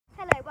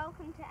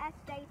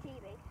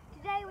SJTV.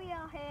 Today we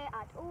are here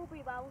at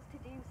Albury Wells to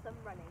do some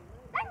running.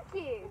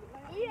 Thank you!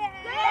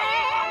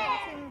 Yeah!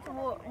 I'm to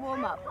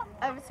warm up.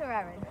 Over to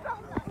Erin.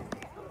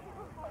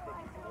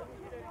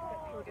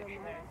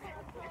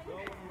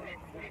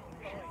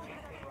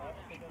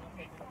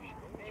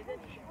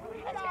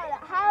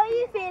 How are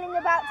you feeling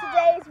about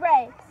today's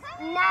race?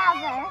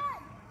 Nervous.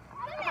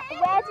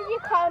 Where did you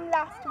come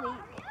last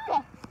week?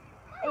 Fifth.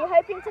 Are you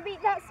hoping to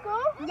beat that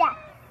score? Yes.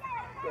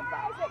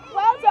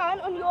 Well done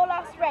on your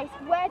last race.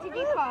 Where did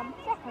you come?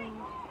 Second.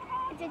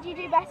 Did you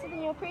do better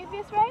than your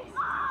previous race?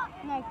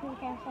 No, because we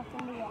came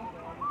second again.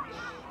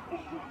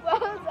 Well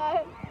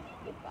done.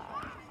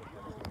 Goodbye.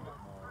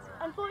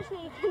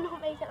 Unfortunately, you could not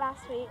make it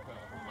last week.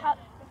 How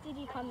did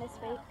you come this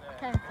week?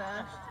 Came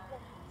first.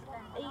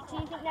 Do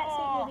you think next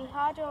week will be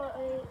harder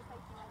or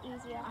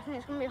easier? I think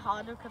it's going to be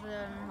harder because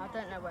I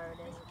don't know where it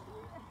is.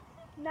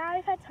 Now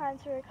you've had time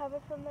to recover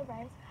from the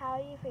race, how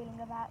are you feeling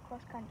about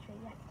cross country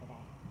yesterday?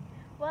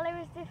 Well, it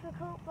was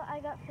difficult, but I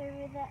got through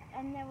with it,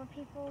 and there were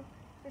people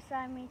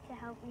beside me to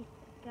help me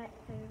get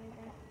through with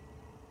it.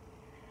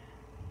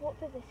 What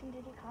position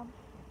did you come?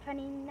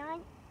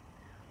 29th.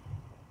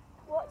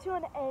 What do you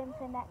want to aim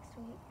for next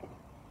week?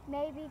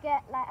 Maybe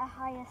get like a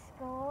higher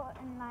score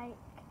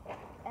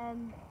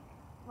and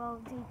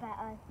do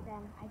better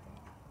than I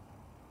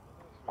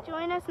did.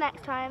 Join us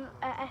next time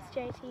at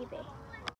SJTV.